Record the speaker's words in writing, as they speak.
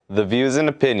The views and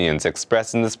opinions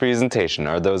expressed in this presentation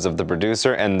are those of the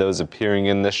producer and those appearing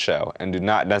in this show, and do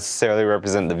not necessarily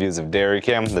represent the views of Dairy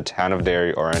Cam, the town of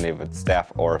Derry, or any of its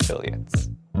staff or affiliates.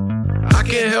 I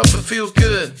can't help but feel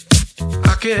good.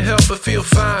 I can't help but feel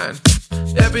fine.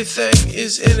 Everything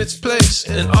is in its place,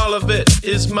 and all of it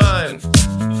is mine.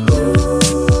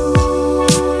 Ooh,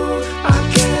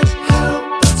 I can't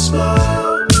help but smile.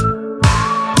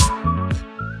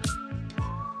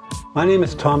 My name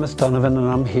is Thomas Donovan, and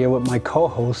I'm here with my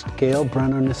co-host, Gail,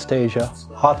 Brenner, Nastasia,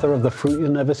 author of The Fruit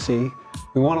You'll Never See.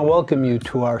 We want to welcome you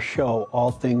to our show,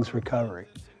 All Things Recovery,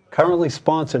 currently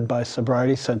sponsored by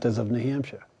Sobriety Centers of New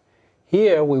Hampshire.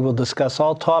 Here, we will discuss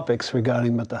all topics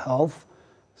regarding mental health,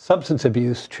 substance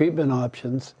abuse, treatment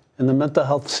options, and the mental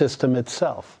health system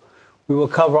itself. We will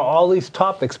cover all these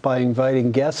topics by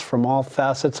inviting guests from all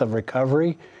facets of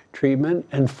recovery, treatment,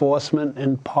 enforcement,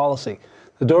 and policy.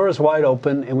 The door is wide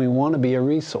open, and we want to be a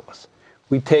resource.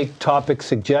 We take topic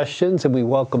suggestions, and we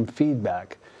welcome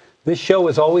feedback. This show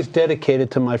is always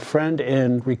dedicated to my friend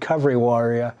and recovery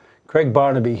warrior, Craig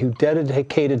Barnaby, who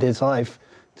dedicated his life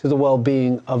to the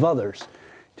well-being of others.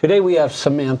 Today we have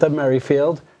Samantha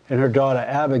Merrifield and her daughter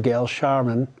Abigail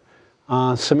Sharman.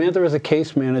 Samantha is a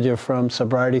case manager from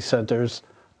Sobriety Centers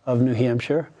of New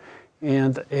Hampshire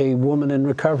and a woman in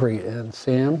recovery. And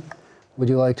Sam, would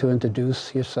you like to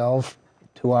introduce yourself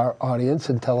to our audience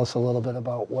and tell us a little bit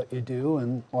about what you do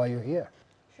and why you're here?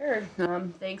 Sure.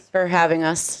 Thanks for having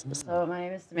us. So my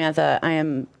name is Samantha. I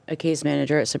am a case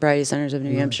manager at Sobriety Centers of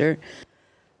New Hampshire.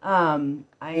 I am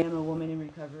a woman in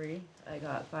recovery. I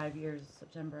got 5 years,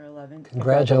 September 11th.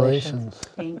 Congratulations.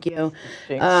 Thank you.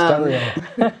 Stereo.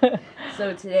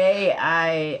 So today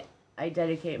I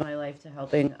dedicate my life to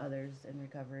helping others in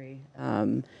recovery.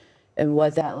 And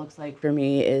what that looks like for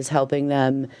me is helping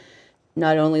them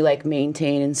not only like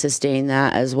maintain and sustain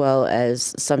that, as well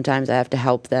as sometimes I have to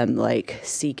help them like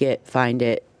seek it, find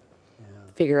it,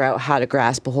 figure out how to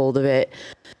grasp a hold of it.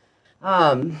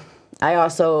 I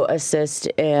also assist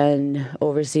in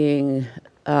overseeing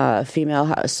a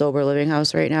female sober living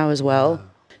house right now as well. Wow.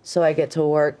 So I get to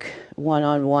work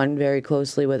one-on-one very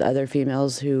closely with other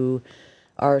females who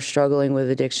are struggling with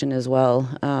addiction as well.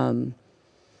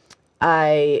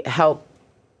 I help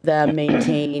them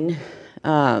maintain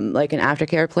like an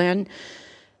aftercare plan,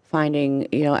 finding,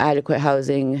 adequate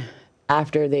housing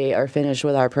after they are finished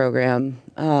with our program,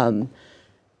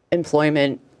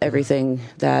 employment, everything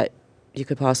that you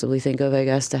could possibly think of, I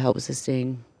guess, to help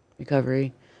sustain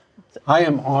recovery. I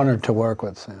am honored to work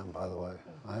with Sam, by the way.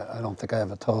 I don't think I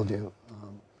ever told you,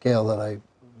 Gail, that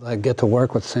I get to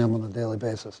work with Sam on a daily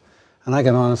basis. And I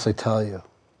can honestly tell you,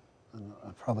 and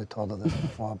I've probably told her this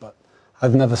before, but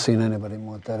I've never seen anybody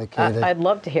more dedicated. I'd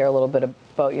love to hear a little bit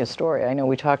about your story. I know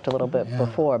we talked a little bit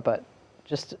before, but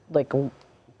just like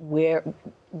where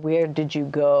did you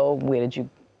go? Where did you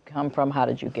come from? How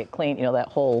did you get clean? That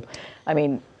whole,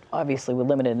 obviously we're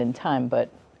limited in time, but.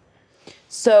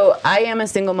 So I am a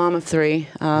single mom of three.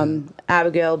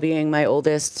 Abigail being my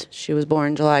oldest. She was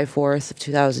born July 4th of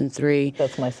 2003.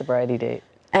 That's my sobriety date.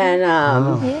 And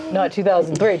not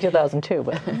 2003, 2002,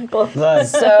 but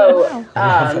close. So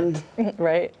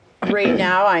right. Right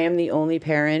now I am the only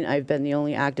parent. I've been the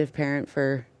only active parent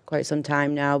for quite some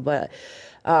time now, but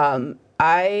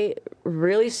I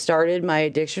really started my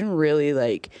addiction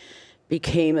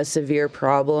became a severe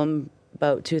problem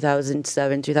about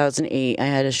 2007, 2008. I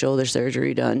had a shoulder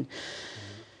surgery done.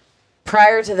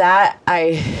 Prior to that,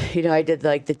 I did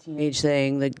like the teenage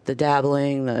thing, the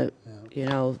dabbling,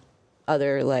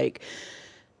 other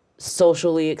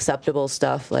socially acceptable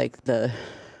stuff, like I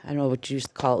don't know what you used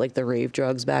to call it, like the rave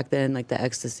drugs back then, like the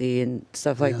ecstasy and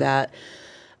stuff like that.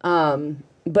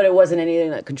 But it wasn't anything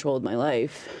that controlled my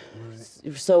life.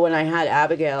 Right. So when I had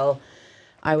Abigail,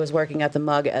 I was working at the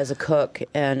Mug as a cook,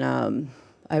 and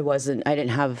I didn't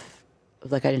have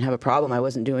a problem. I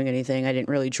wasn't doing anything. I didn't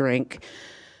really drink.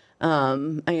 I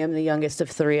am the youngest of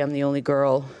three. I'm the only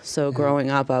girl. So growing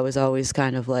up, I was always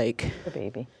kind of like the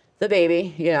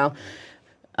baby,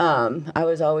 I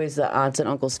was always the aunts and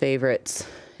uncles' favorites,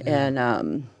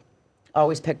 and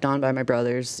always picked on by my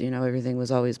brothers. Everything was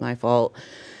always my fault.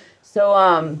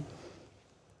 So,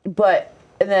 but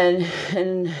then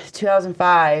in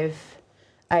 2005,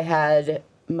 I had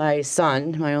my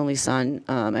son, my only son.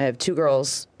 I have two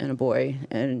girls and a boy,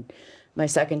 and my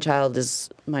second child is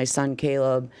my son,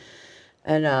 Caleb.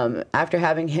 And after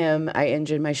having him, I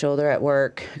injured my shoulder at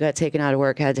work. I got taken out of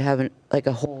work, had to have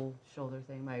a whole shoulder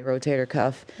thing, my rotator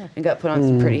cuff, and got put on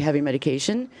some pretty heavy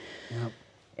medication. Yep.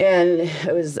 And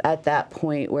it was at that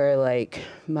point where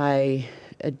my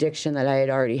addiction that I had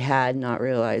already had, not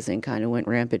realizing, kind of went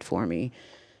rampant for me.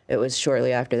 it was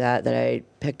shortly after that that I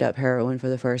picked up heroin for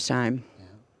the first time.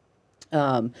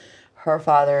 Her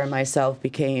father and myself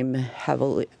became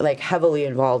heavily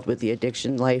involved with the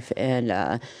addiction life,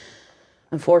 and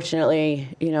unfortunately,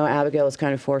 Abigail was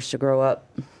kind of forced to grow up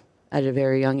at a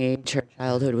very young age. Her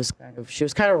childhood was she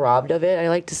was kind of robbed of it, I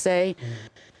like to say.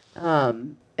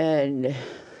 And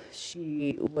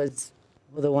she was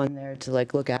the one there to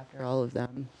look after all of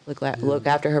them, look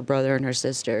after her brother and her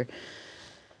sister.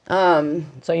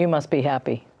 So you must be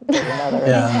happy.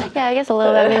 Yeah, I guess a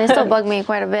little bit. I mean, they still bug me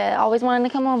quite a bit. Always wanting to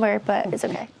come over, but it's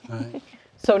okay. Right.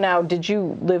 So now, did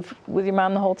you live with your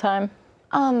mom the whole time?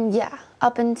 Yeah,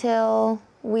 up until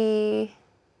we,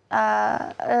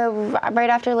 right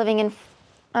after living in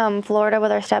Florida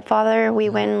with our stepfather, we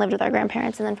went and lived with our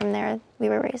grandparents, and then from there, we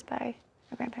were raised by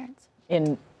our grandparents.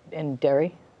 In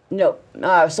Derry? No,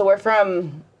 so we're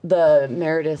from the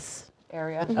Meredith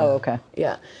area. Oh, okay.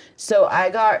 Yeah. So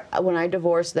when I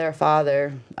divorced their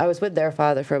father, I was with their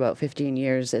father for about 15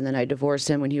 years, and then I divorced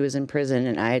him when he was in prison,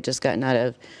 and I had just gotten out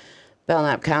of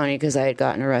Belknap County because I had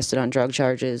gotten arrested on drug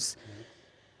charges.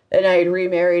 And I had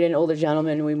remarried an older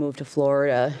gentleman, and we moved to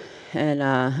Florida. And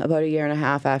about a year and a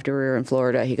half after we were in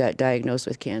Florida, he got diagnosed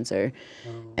with cancer.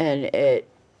 And it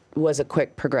was a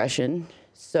quick progression.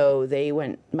 So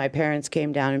my parents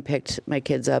came down and picked my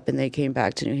kids up, and they came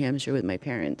back to New Hampshire with my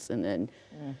parents. And then,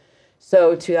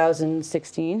 so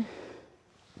 2016,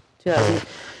 it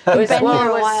was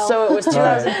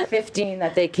 2015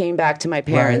 that they came back to my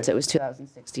parents. Right. It was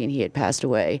 2016 he had passed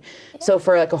away. So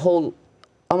for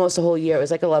almost a whole year, it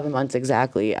was 11 months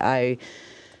exactly, they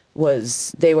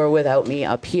were without me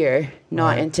up here,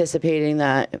 not anticipating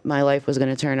that my life was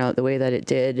going to turn out the way that it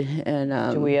did.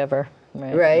 And do we ever?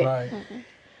 Right. Mm-hmm.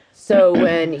 So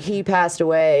when he passed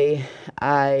away,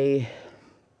 I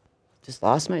just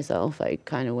lost myself. I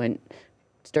kind of went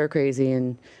stir crazy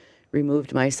and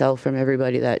removed myself from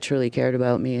everybody that truly cared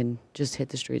about me and just hit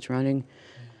the streets running.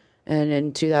 And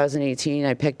in 2018,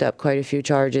 I picked up quite a few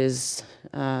charges,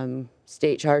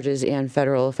 state charges and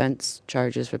federal offense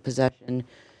charges for possession.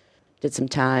 Did some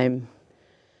time.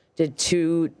 Did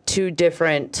two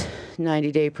different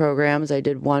 90-day programs. I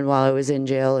did one while I was in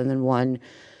jail, and then one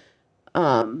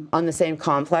on the same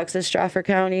complex as Stratford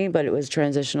County, but it was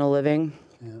transitional living.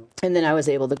 Yeah. And then I was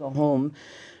able to go home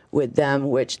with them,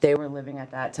 which they were living at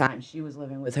that time. She was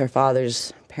living with her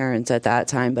father's parents at that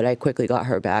time, but I quickly got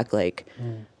her back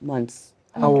months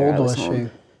after How old I was was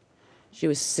home. She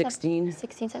was 16.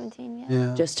 16, 17,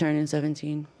 Yeah. Just turning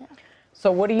 17. Yeah. So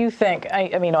what do you think?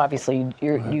 I mean, obviously,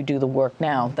 you do the work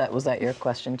now. Was that your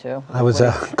question, too? I was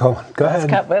go ahead.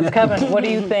 That's Kevin. What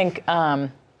do you think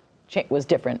was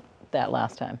different that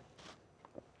last time?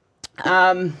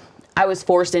 I was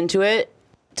forced into it,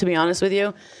 to be honest with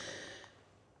you.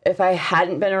 If I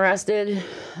hadn't been arrested,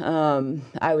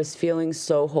 I was feeling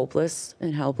so hopeless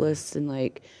and helpless and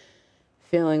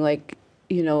feeling like,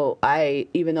 even though I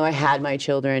had my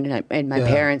children and my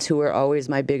parents who were always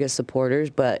my biggest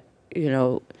supporters, but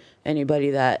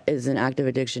anybody that is in active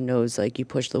addiction knows you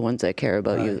push the ones that care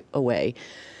about you away.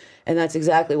 And that's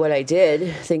exactly what I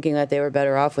did, thinking that they were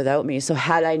better off without me. So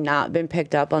had I not been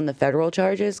picked up on the federal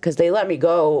charges, because they let me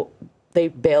go, they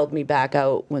bailed me back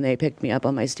out when they picked me up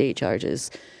on my state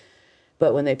charges.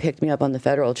 But when they picked me up on the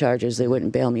federal charges, they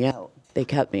wouldn't bail me out. They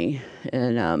kept me,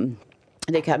 and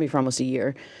they kept me for almost a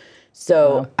year.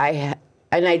 So I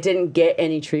didn't get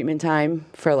any treatment time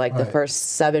for the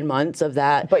first 7 months of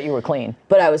that. But you were clean.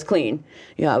 But I was clean.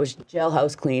 I was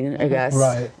jailhouse clean, I guess.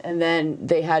 Right. And then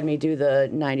they had me do the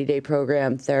 90-day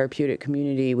program, Therapeutic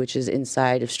Community, which is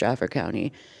inside of Stratford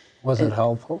County. Was it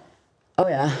helpful? Oh,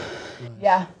 yeah. Nice.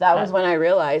 Yeah, that was when I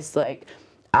realized,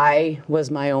 I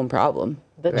was my own problem.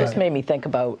 That just made me think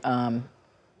about an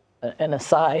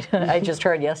aside. I just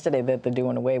heard yesterday that they're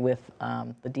doing away with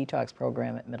the detox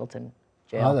program at Middleton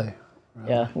Jail. Are they? Really?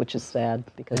 Yeah, which is sad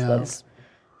because that's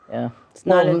it's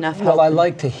not enough help. Well, I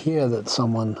like to hear that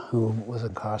someone who was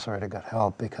incarcerated got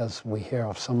help, because we hear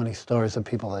of so many stories of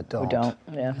people that don't. Who don't,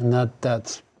 yeah. And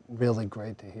that's really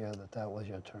great to hear that was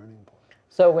your turning point.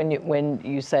 So when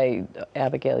you say,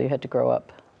 Abigail, you had to grow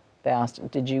up fast,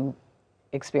 did you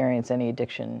experience any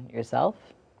addiction yourself?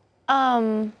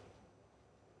 No.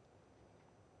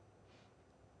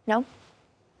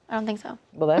 I don't think so.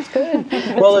 Well, that's good.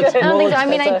 Well, I don't think so. I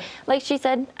mean, like she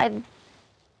said, I've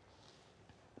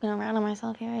been around on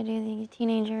myself here. I do the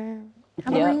teenager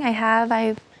counseling.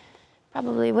 I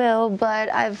probably will, but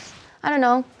I don't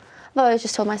know. I've always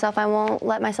just told myself I won't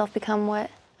let myself become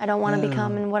what I don't want to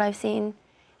become, and what I've seen.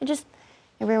 It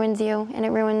ruins you, and it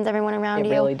ruins everyone around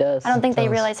you. It really does. I don't think they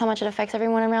realize how much it affects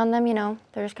everyone around them.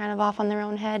 They're just kind of off on their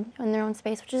own head, in their own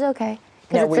space, which is okay.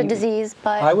 because Now, it's a disease.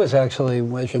 But I was actually,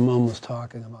 as your mom was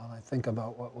talking about, I think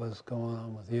about what was going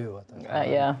on with you at the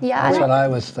time. Yeah. yeah, That's I- what I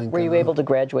was thinking. Were you of. able to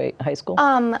graduate high school?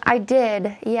 I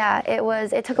did. Yeah,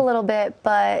 it took a little bit,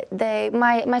 but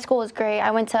my school was great.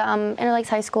 I went to Interlakes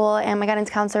High School, and my guidance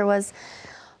counselor was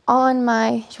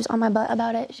she was on my butt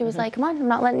about it. She was like, "Come on, I'm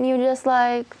not letting you just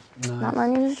not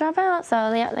letting you just drop out."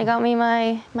 So yeah, they got me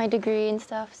my degree and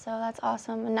stuff. So that's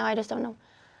awesome. And now I just don't know,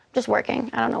 just working.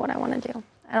 I don't know what I want to do.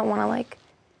 I don't want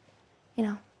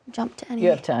to jump to any. You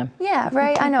have time. Yeah,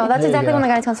 right. I know. That's There you exactly go. what my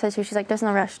guidance counselor said too. She's like, "There's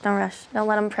no rush. Don't rush. Don't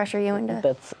let them pressure you into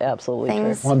That's absolutely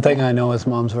things." true. One thing I know is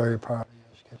Mom's very proud of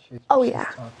you. 'Cause Oh, she's yeah.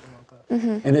 talked about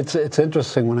that. And it's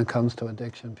interesting when it comes to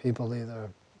addiction. People either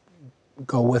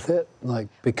go with it, like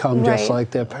become just Right.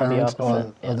 like their parents, or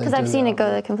opposite, yeah. they Because I've do seen the it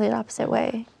go the complete opposite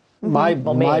way. My,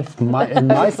 Well, me.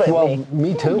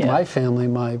 me too. Yeah. My family,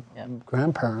 my Yeah.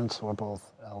 grandparents were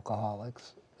both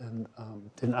alcoholics, and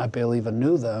I barely even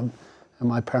knew them, and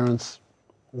my parents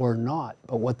were not.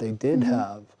 But what they did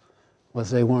have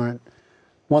was they weren't.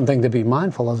 One thing to be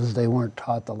mindful of is they weren't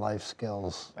taught the life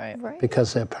skills Right.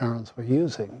 because their parents were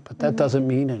using. But that doesn't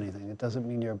mean anything. It doesn't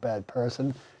mean you're a bad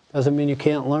person. Doesn't mean you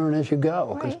can't learn as you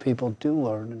go, because Right. people do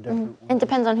learn in different ways. It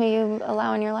depends on who you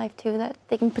allow in your life too, that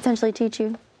they can potentially teach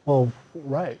you. Well,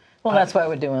 right. Well, that's why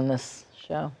we're doing this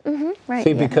show. Right.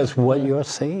 See, yeah. because what you're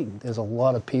seeing, there's a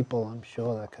lot of people I'm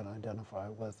sure that can identify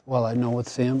with. Well, I know with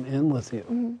Sam and with you,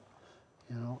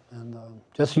 you know, and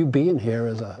just you being here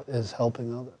is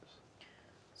helping others.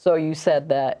 So you said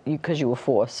that because you were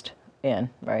forced in,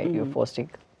 right? You were forced to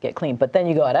get clean, but then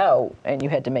you got out and you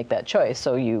had to make that choice.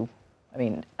 So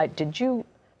did you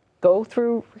go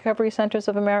through Recovery Centers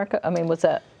of America? I mean, was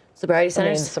that? Sobriety I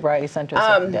mean, centers. sobriety centers.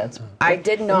 I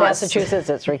did In not. Massachusetts,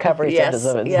 it's Recovery Yes, Centers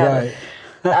of America.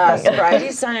 yeah. Right.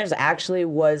 Sobriety centers actually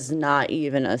was not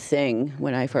even a thing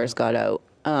when I first got out.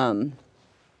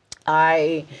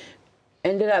 I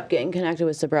ended up getting connected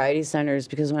with sobriety centers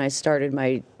because when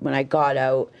I got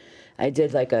out, I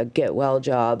did like a get well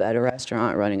job at a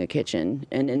restaurant running a kitchen.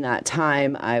 And in that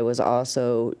time, I was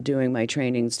also doing my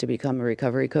trainings to become a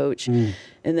recovery coach. And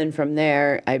then from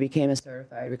there, I became a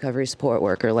certified recovery support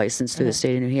worker licensed through the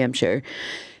state of New Hampshire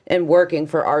and working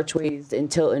for Archways in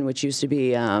Tilton, which used to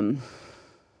be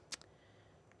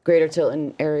Greater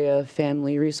Tilton Area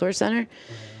Family Resource Center.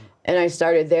 And I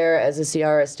started there as a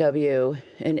CRSW.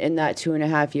 And in that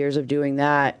 2.5 years of doing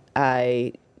that,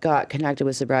 I got connected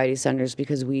with sobriety centers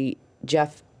because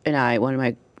Jeff and I, one of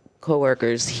my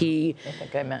coworkers, I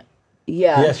think I met.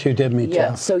 Yes, you did meet yeah,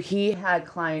 Jeff. so he had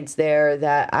clients there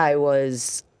that I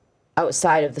was,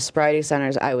 outside of the sobriety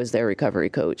centers, I was their recovery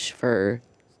coach for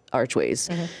Archways.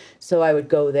 So I would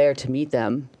go there to meet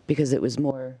them because it was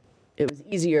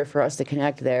easier for us to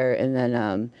connect there. And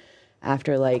then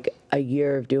after like a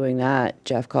year of doing that,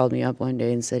 Jeff called me up one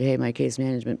day and said, "Hey, my case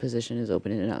management position is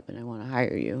opening up and I want to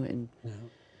hire you." And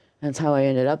that's how I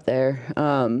ended up there.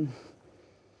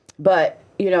 But,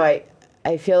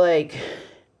 I feel like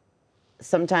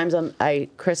sometimes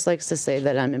Chris likes to say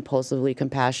that I'm impulsively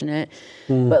compassionate,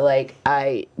 but like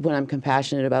when I'm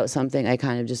compassionate about something, I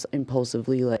kind of just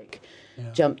impulsively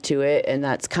jump to it. And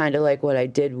that's kind of like what I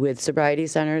did with sobriety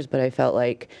centers, but I felt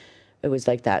like it was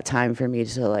like that time for me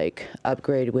to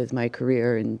upgrade with my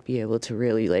career and be able to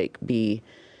really be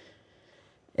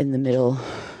in the middle.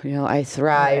 I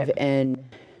thrive in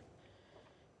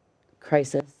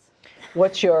crisis.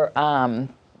 What's your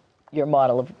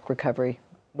model of recovery?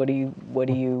 What do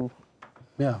you?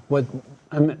 Yeah.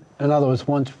 In other words,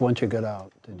 once you get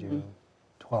out, did you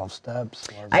 12 steps?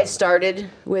 I started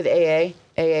with AA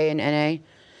and NA,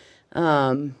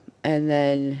 and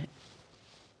then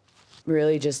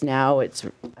really just now I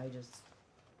just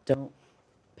don't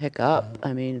pick up.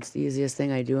 I mean, it's the easiest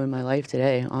thing I do in my life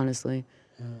today, honestly.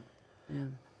 Yeah.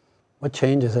 What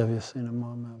changes have you seen in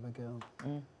Mom Abigail?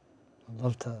 I'd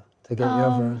love to get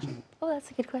your version. Oh, that's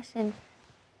a good question.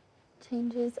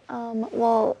 Changes.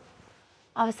 Well,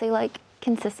 obviously,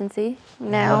 consistency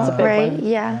now, That's a big right? one.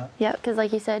 Yeah. Because,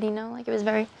 like you said, it was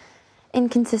very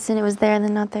inconsistent. It was there and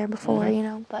then not there before,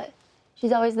 But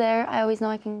she's always there. I always know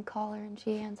I can call her and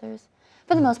she answers.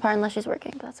 For the most part, unless she's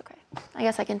working, but that's okay. I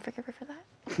guess I can forgive her for that.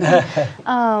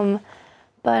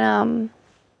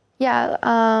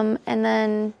 And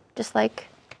then just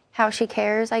how she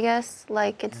cares, I guess.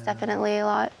 It's definitely a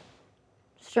lot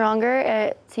stronger.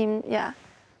 It seemed,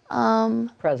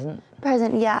 Present.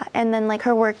 yeah. And then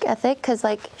her work ethic, because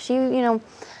she,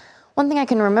 one thing I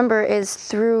can remember is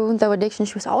through the addiction,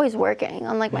 she was always working.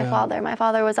 Unlike my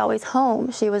father was always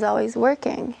home. She was always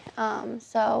working.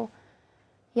 So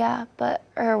Yeah, but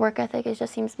her work ethic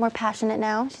just seems more passionate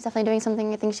now. She's definitely doing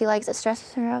something I think she likes. It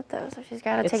stresses her out though, so she's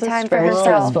got to take time for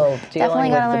herself. Stressful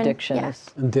dealing with learn. addictions.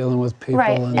 And dealing with people.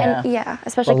 Right, And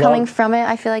especially coming from it,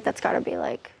 I feel like that's got to be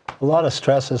like. a lot of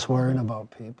stress is worrying about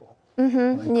people.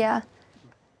 Mm-hmm. Like,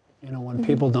 you know, when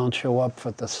people don't show up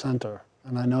at the center,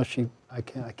 and I know I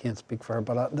can't speak for her,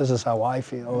 but this is how I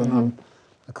feel, and I'm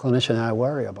a clinician, and I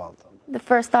worry about them. The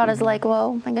first thought is like,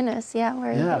 well, my goodness, where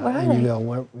are and they? you go,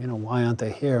 why aren't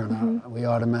they here? And we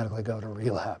automatically go to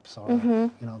relapse, or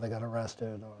you know, they got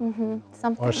arrested, or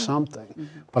or something.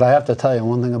 But I have to tell you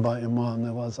one thing about your mom.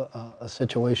 There was a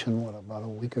situation about a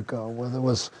week ago where there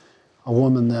was a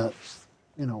woman that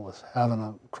was having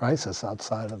a crisis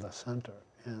outside of the center,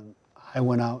 and I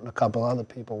went out and a couple other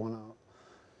people went out,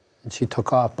 and she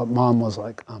took off. But Mom was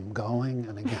like, "I'm going,"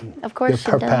 and again, of course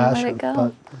she doesn't let it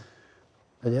go.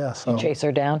 But yeah, so. You chase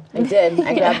her down? I did.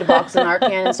 I grabbed a box of Narcan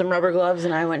and some rubber gloves,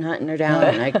 and I went hunting her down,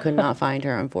 and I could not find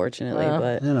her, unfortunately.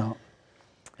 But you know,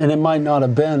 and it might not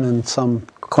have been in some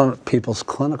people's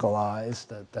clinical eyes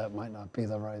that might not be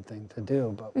the right thing to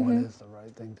do, but what is the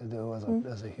right thing to do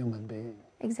as a human being?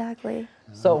 Exactly.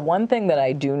 So one thing that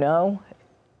I do know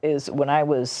is when I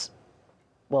was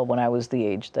the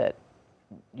age that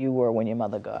you were when your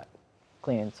mother got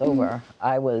clean and sober,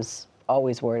 I was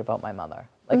always worried about my mother.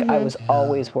 Like I was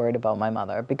always worried about my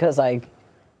mother because I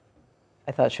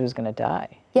thought she was going to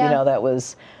die. Yeah. You know, that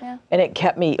was, and it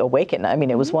kept me awake at night. I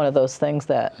mean, it was one of those things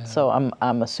that. So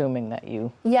I'm assuming that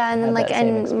you. Yeah, and then had that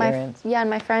same experience.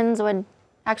 my friends would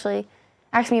actually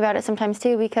ask me about it sometimes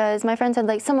too, because my friends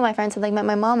had some of my friends had met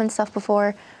my mom and stuff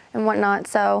before and whatnot.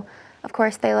 So of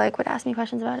course they would ask me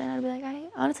questions about it, and I'd be like, I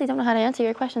honestly don't know how to answer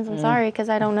your questions. I'm sorry, because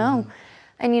I don't know.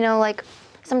 And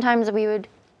sometimes we would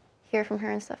hear from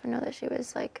her and stuff and know that she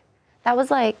was that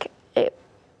was it.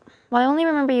 Well, I only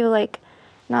remember you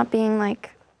not being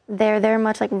there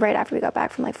much right after we got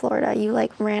back from Florida. You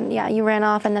you ran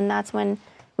off, and then that's when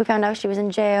we found out she was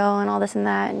in jail and all this and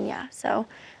that, and so,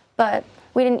 but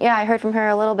we didn't. I heard from her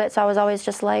a little bit, so I was always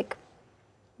just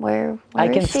where I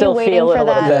can is she still waiting feel it for a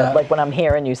little that? bit, when I'm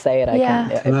hearing you say it. I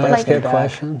can. Can I ask you a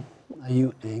question? Are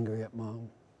you angry at Mom?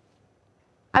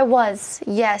 I was,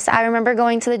 yes. I remember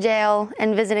going to the jail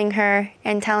and visiting her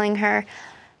and telling her,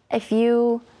 if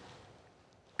you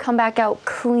come back out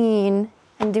clean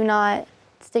and do not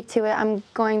stick to it, I'm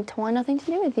going to want nothing to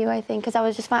do with you, I think, because I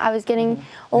was just fine. I was getting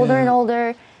older and older.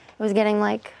 It was getting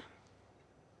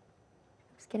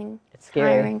it's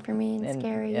tiring for me and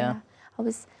scary. Yeah.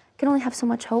 Could only have so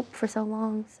much hope for so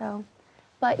long. So,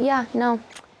 but no.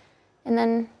 And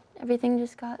then everything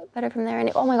just got better from there.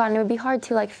 And oh my God, and it would be hard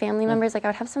too, family members. I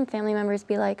would have some family members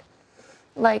be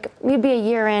we'd be a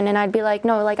year in, and I'd be like,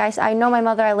 no, I know my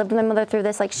mother. I lived with my mother through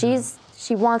this.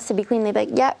 She wants to be clean. They'd be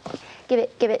like, yep, give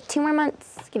it 2 more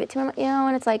months. Give it 2 more months.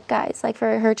 And it's guys,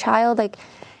 for her child,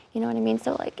 you know what I mean?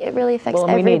 So it really affects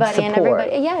everybody and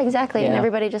everybody. Yeah, exactly. Yeah. And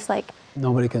everybody just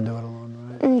nobody can do it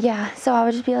alone, right? Yeah. So I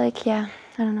would just be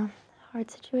I don't know, hard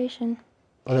situation.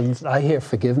 But I hear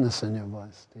forgiveness in your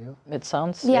voice. Do you? It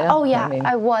sounds. Yeah. Oh yeah.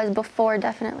 I was before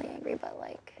definitely angry, but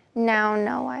now,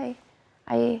 no.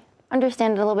 I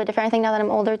understand it a little bit different. I think now that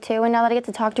I'm older too, and now that I get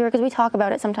to talk to her, because we talk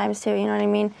about it sometimes too. You know what I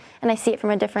mean? And I see it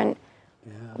from a different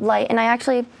light. And I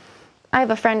have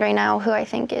a friend right now who I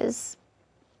think is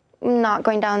not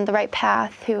going down the right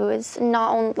path. Who is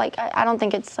not only I don't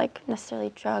think it's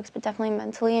necessarily drugs, but definitely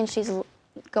mentally, and she's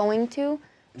going to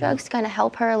drugs to kind of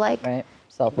help her right.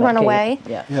 Run away.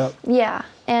 Yeah. Yep. Yeah.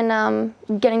 And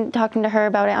talking to her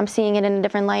about it, I'm seeing it in a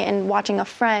different light, and watching a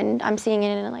friend, I'm seeing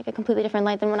it in a completely different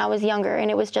light than when I was younger. And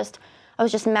it was just, I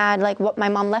was just mad, what my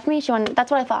mom left me.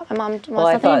 That's what I thought. My mom wants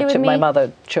nothing to do with me. My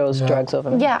mother chose drugs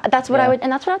over me. Yeah, that's what I would,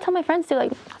 and that's what I tell my friends too.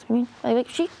 That's what I mean.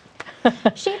 She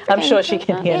I'm sure she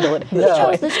can handle it. She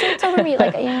chose the streets over me.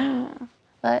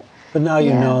 But now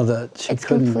you know that she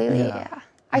couldn't. Completely,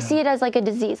 I see it as a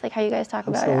disease, how you guys talk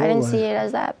about it. I didn't see it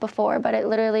as that before, but it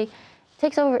literally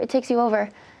takes over. It takes you over.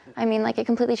 I mean, it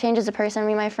completely changes a person. I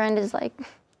mean, my friend is it's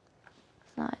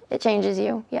not. It changes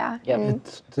you. Yeah. Yep.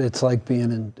 It's like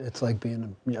being in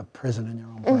a prison in your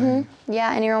own brain.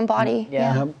 Yeah, in your own body.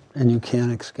 Yeah. Yep. And you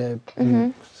can't escape.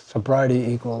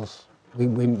 Sobriety equals.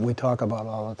 We talk about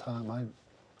all the time. I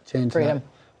change freedom.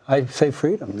 That. I say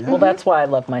freedom. Yeah. Well, that's why I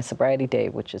love my sobriety day,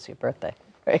 which is your birthday.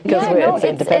 Right? It's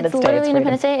Independence Day. It's literally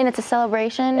Independence Day, and it's a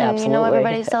celebration, and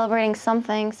everybody's celebrating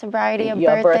something, sobriety, a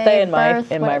birthday, and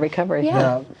my recovery.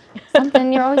 Yeah.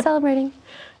 Something you're always celebrating,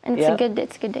 and it's a good day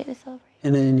to celebrate.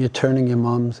 And then you're turning your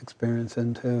mom's experience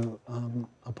into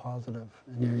a positive,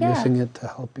 and you're using it to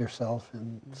help yourself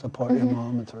and support your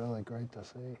mom. It's really great to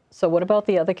see. So what about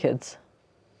the other kids?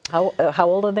 How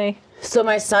old are they? So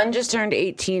my son just turned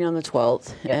 18 on the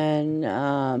 12th, and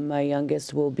my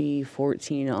youngest will be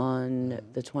 14 on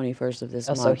the 21st of this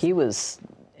month. So he was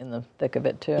in the thick of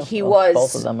it too. He was.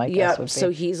 Both of them, I guess, would be. So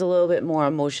he's a little bit more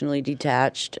emotionally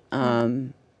detached.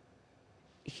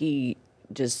 He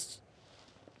just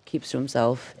keeps to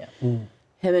himself. Yeah.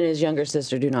 Him and his younger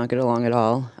sister do not get along at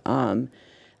all.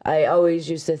 I always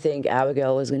used to think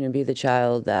Abigail was going to be the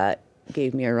child that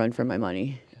gave me a run for my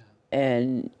money,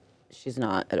 and she's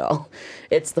not at all.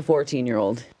 It's the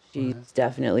 14-year-old. She's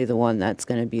definitely the one that's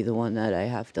going to be the one that I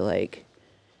have to like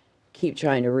keep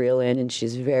trying to reel in, and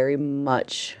she's very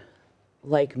much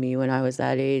like me when I was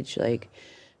that age, like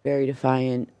very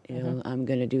defiant. You know, I'm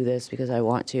going to do this because I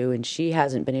want to, and she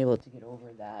hasn't been able to get over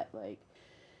that, like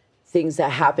things that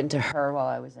happened to her while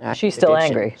I was in active She's still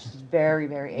addiction. angry. She's very,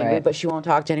 very angry, Right. but she won't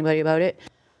talk to anybody about it.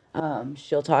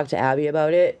 She'll talk to Abby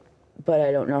about it, but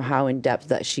I don't know how in depth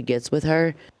that she gets with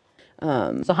her.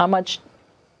 So how much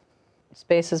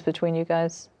space is between you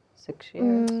guys? 6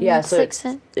 years? Yeah, so 6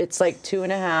 it's like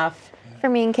 2.5. for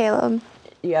me and Caleb.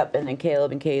 Yep, and then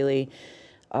Caleb and Kaylee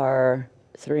are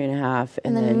 3.5,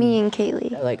 And then me and Kaylee.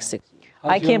 they're like 6.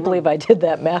 I can't believe I did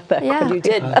that math that Yeah. You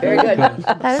did very good.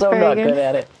 That is so very not good. good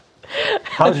at it.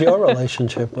 How's your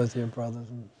relationship with your brothers?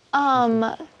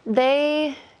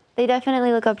 They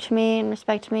definitely look up to me and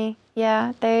respect me.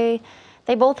 Yeah, they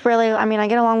both really. I mean, I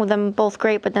get along with them both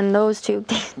great, but then those two,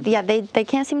 they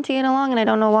can't seem to get along, and I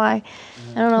don't know why.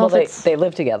 I don't know Well, if it's. they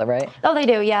live together, right? Oh, they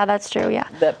do. Yeah, that's true. Yeah.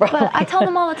 That But probably- I tell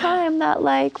them all the time that,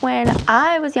 like, when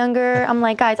I was younger, I'm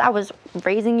like, guys, I was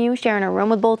raising you, sharing a room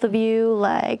with both of you.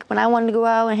 Like, when I wanted to go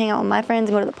out and hang out with my friends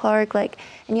and go to the park, like,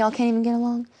 and y'all can't even get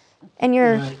along. And you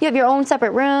have your own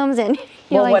separate rooms, and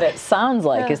you're Well, like, what it sounds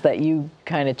like is that you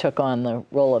kind of took on the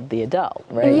role of the adult,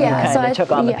 right? Yeah, You so kind of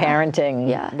took on the yeah. parenting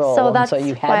yeah. role, So and that's so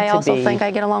you had why I to also be. think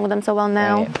I get along with them so well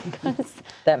now. Right.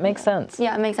 That makes sense.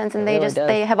 Yeah, it makes sense, and It they really just does.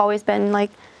 they have always been like.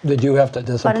 Did you have to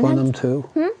discipline them heads?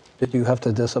 too? Did you have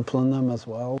to discipline them as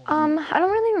well? I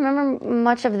don't really remember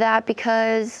much of that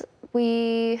because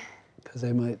we. Because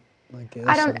they might, I guess,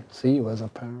 I don't- see you as a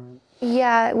parent.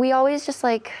 Yeah, we always just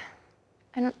like.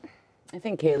 I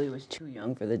think Kaylee was too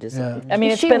young for the discipline. I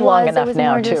mean, it's She been long was, it enough was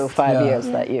now, more too, just- 5 Yeah. years,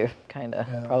 that you're kind of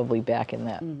probably back in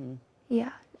that. Yeah,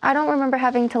 I don't remember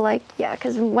having to like. Yeah,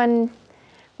 because when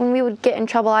we would get in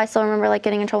trouble, I still remember like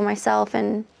getting in trouble myself,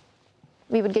 and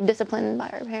we would get disciplined by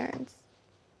our parents.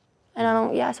 And I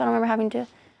don't. Yeah, so I don't remember having to.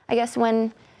 I guess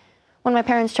when my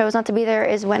parents chose not to be there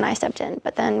is when I stepped in.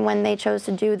 But then when they chose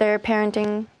to do their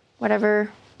parenting,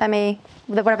 whatever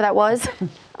that was,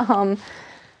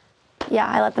 yeah,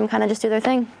 I let them kind of just do their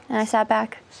thing, and I sat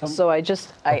back. So I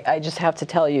just have to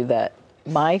tell you that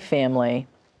my family,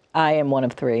 I am one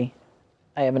of 3.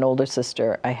 I have an older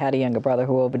sister. I had a younger brother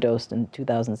who overdosed in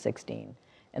 2016,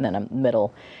 and then I'm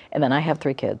middle. And then I have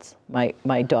 3 kids.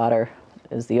 My daughter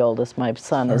is the oldest. My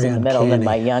son is in the Very middle, and uncanny.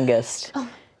 my youngest.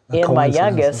 The And my coincidences.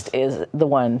 youngest is the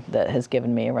one that has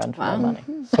given me a run for my money.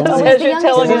 So Always many, the youngest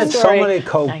telling one. the isn't it so story. many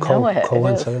I know it is.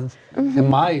 coincidences? And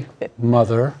my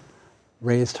mother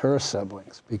raised her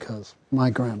siblings because my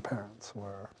grandparents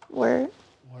were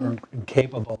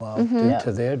incapable of due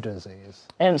to their disease.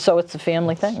 And so it's a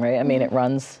family thing, right? I mean, it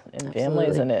runs in families,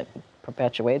 Absolutely. and it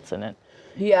perpetuates in it.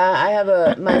 Yeah, I have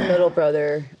my middle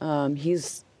brother.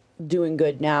 He's doing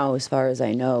good now, as far as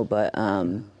I know, but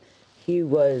he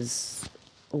was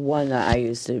one that I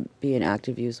used to be in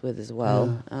active use with as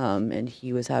well. And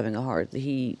he was having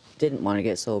he didn't want to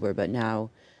get sober, but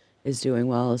now is doing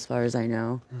well, as far as I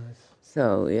know.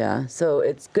 So yeah, so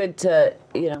it's good to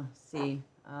see.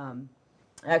 I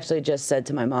actually just said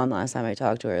to my mom last time I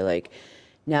talked to her, like,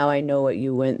 now I know what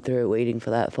you went through waiting for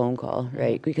that phone call,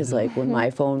 right? Because like when my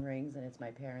phone rings and it's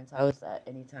my parents' house at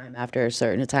any time after a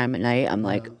certain time at night, I'm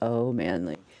like, oh man,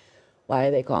 like, why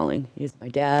are they calling? Is it my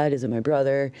dad? Is it my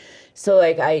brother? So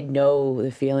like I know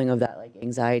the feeling of that like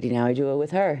anxiety now. I do it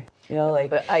with her, like.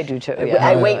 But I do too.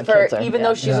 I wait My for, kids are- even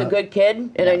though she's a good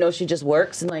kid, and I know she just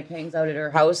works and like hangs out at her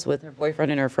house with her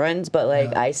boyfriend and her friends, but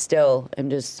like I still am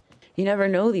just, you never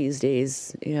know these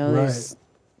days, there's,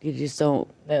 you just don't.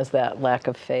 There's that lack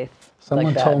of faith. Someone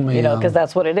like that, told me, because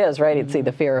that's what it is, right? It's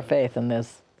either fear or faith, and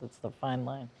it's the fine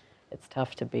line. It's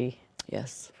tough to be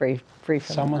Yes. free from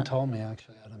Someone that. told me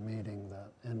actually at a meeting that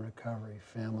in recovery,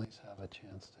 families have a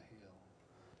chance to heal.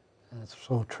 And it's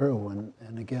so true.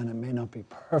 And again, it may not be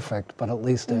perfect, but at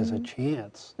least there's a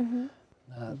chance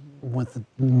that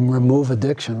remove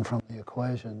addiction from the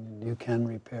equation, you can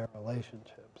repair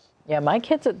relationships. Yeah, my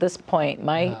kids at this point,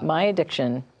 my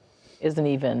addiction isn't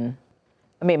even.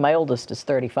 I mean, my oldest is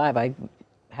 35. I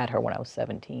had her when I was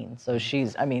 17, so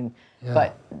she's. I mean,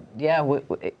 but yeah,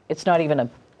 it's not even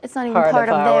it's not even part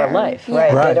of our their life, yeah.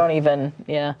 right? Right. They don't even,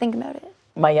 think about it.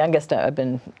 My youngest,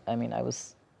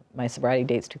 my sobriety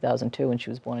date's 2002, and she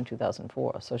was born in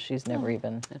 2004, so she's never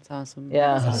even. That's awesome.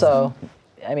 Yeah. So,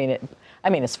 I mean,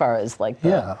 as far as like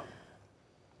the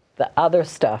other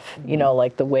stuff, you know,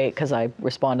 like the way, because I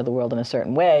respond to the world in a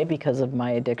certain way because of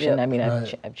my addiction. Yep. I mean,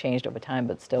 Right. I've changed over time,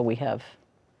 but still we have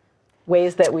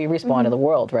ways that we respond to the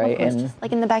world, right? And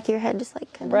Like in the back of your head, just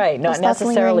like kind of right, not those thoughts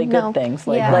necessarily lingering. good No. things,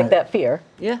 like Yeah. like that fear.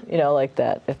 Yeah. You know, like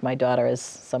that. If my daughter is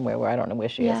somewhere where I don't know where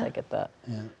she is, Yeah. I get that.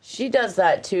 She does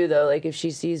that too, though. Like if she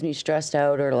sees me stressed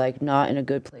out or like not in a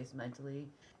good place mentally,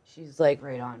 she's like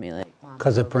right on me, like. Mom,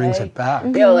 Because you it brings okay? it back.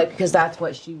 You know, like because that's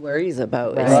what she worries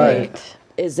about. It's Right. like,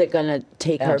 is it gonna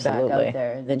take her back Absolutely. out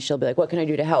there? And then she'll be like, "What can I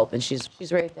do to help?" And she's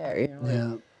right there. You know, like,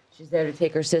 Yeah. she's there to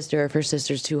take her sister if her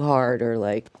sister's too hard, or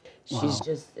like she's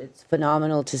just. It's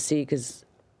phenomenal to see because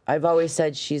I've always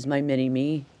said she's my mini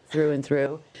me through and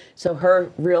through. So her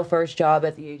real first job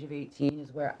at the age of 18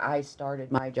 is where I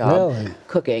started my job Really?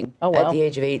 cooking Oh, wow. at the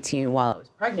age of 18 while I was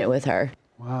pregnant with her.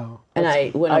 Wow. And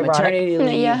I went on ironic. maternity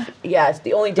leave. Yeah. Yes,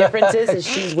 the only difference is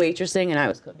she's waitressing and I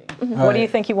was cooking. What do you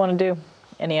think you want to do?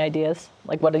 Any ideas?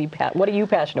 Like, what are you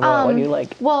passionate about? What do you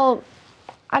like? Well,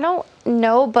 I don't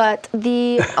know, but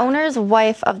the owner's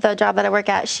wife of the job that I work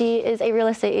at, she is a real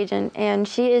estate agent, and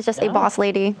she is just a boss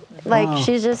lady. Like, Wow.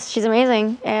 she's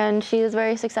amazing, and she is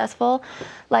very successful.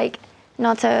 Like,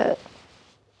 not to,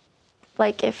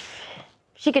 like, if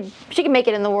she could make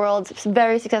it in the world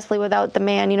very successfully without the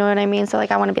man, you know what I mean? So,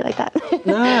 like, I want to be like that.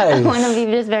 I want to Nice. be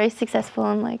just very successful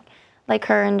and like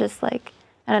her, and just like,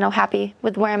 I don't know, happy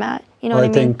with where I'm at. You know Well,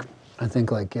 what I mean? I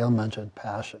think like Gail mentioned,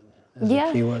 passion is Yeah,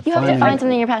 the key word. you have to Finding- find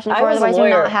something you're passionate for, I was a otherwise lawyer.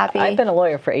 you're not happy. I've been a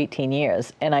lawyer for 18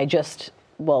 years, and I just,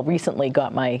 recently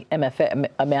got my MFA,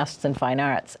 a Master's in Fine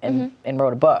Arts, and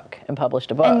wrote a book and published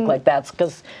a book. And- like that's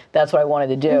because that's what I wanted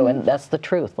to do, and that's the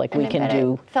truth. Like we And I can bet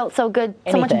do it felt so good,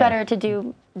 so much anything. better to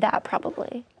do that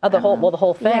probably. the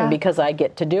whole thing Yeah. because I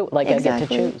get to do, like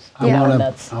Exactly. I get to choose. I Yeah. want And to.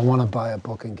 that's I want to buy a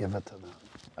book and give it to them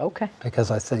okay. because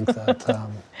I think that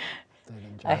they'd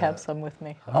enjoy I have it. some with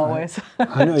me always.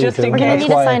 I know you Just do. in We're gonna case. need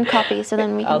That's a why- signed copy, so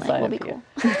then we I'll can sign we'll be it for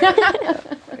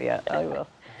cool. you. Yeah, I will.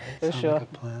 For Sounds sure. like a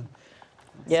plan.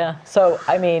 Yeah. So,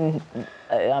 I mean,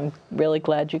 I'm really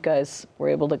glad you guys were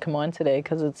able to come on today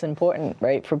because it's important,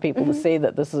 right, for people to see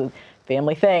that this is a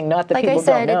family thing, not that Like people I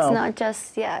said, don't know.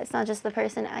 it's not just the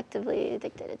person actively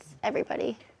addicted, it's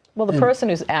everybody. Well, the person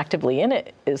who's actively in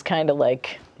it is kind of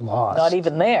like Lost. not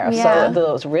even there. Yeah.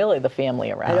 So it's really the family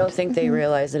around. I don't think they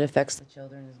realize it affects the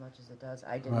children as much as it does.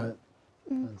 I didn't. Right.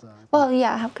 Exactly. Well,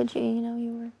 yeah, how could you? You know,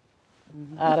 you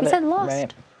were. out of You it. said lost.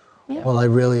 Right. Well, I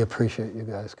really appreciate you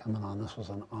guys coming on. This was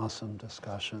an awesome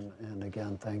discussion, and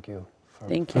again, thank you for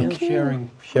Thank you.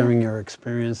 sharing your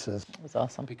experiences It was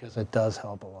awesome. because it does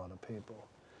help a lot of people.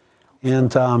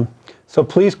 And so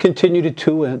please continue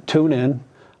to tune in.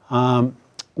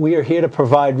 We are here to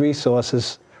provide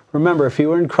resources. Remember, if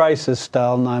you are in crisis,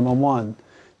 dial 911.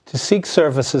 To seek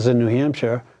services in New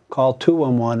Hampshire, call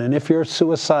 211. And if you're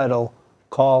suicidal,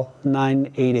 call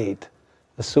 988,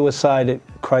 the Suicide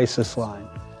Crisis Line.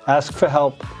 Ask for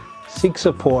help, seek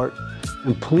support,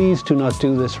 and please do not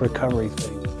do this recovery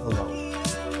thing alone.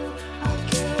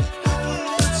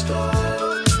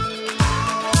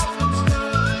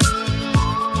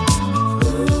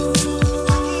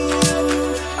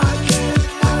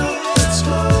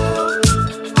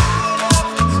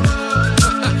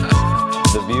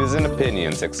 The views and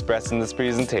opinions expressed in this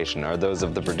presentation are those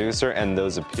of the producer and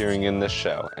those appearing in this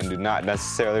show, and do not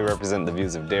necessarily represent the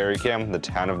views of DairyCam, the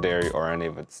town of Derry, or any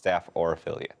of its staff or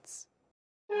affiliates.